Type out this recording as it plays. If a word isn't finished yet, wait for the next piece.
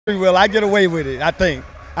Well, I get away with it, I think.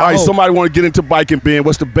 All right, somebody want to get into biking, Ben.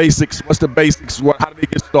 What's the basics? How do they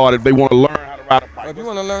get started? They want to learn how to ride a bike. If you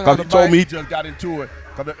want to learn how to bike. Because he told me he just got into it.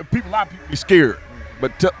 Because a lot of people be scared.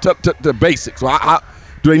 But the basics. So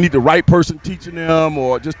do they need the right person teaching them,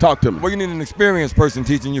 or just talk to me? Well, you need an experienced person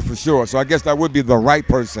teaching you for sure. So I guess that would be the right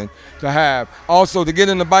person to have. Also, to get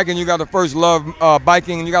into biking, you got to first love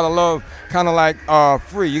biking, and you got to love kind of like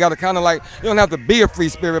free. You got to kind of like, you don't have to be a free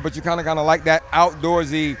spirit, but you kind of like that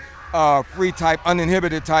outdoorsy, free type,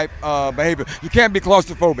 uninhibited type behavior. You can't be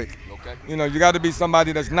claustrophobic. Okay. You know, you got to be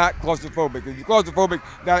somebody that's not claustrophobic. If you're claustrophobic,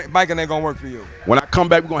 that biking ain't gonna work for you. When I come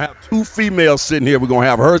back, we're gonna have two females sitting here. We're gonna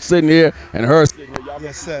have her sitting here and her sitting here. Y'all,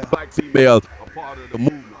 yes, sir. Black females are part of the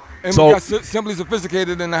movement. And so, we got Simply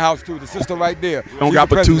Sophisticated in the house too. The sister right there. We don't got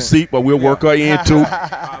the two-seat, but we'll work her in too.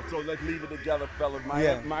 So let's leave it together, fellas.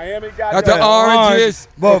 Miami got the oranges,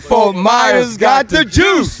 but Fort Myers got the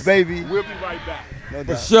juice, baby. We'll be right back.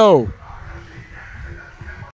 For sure.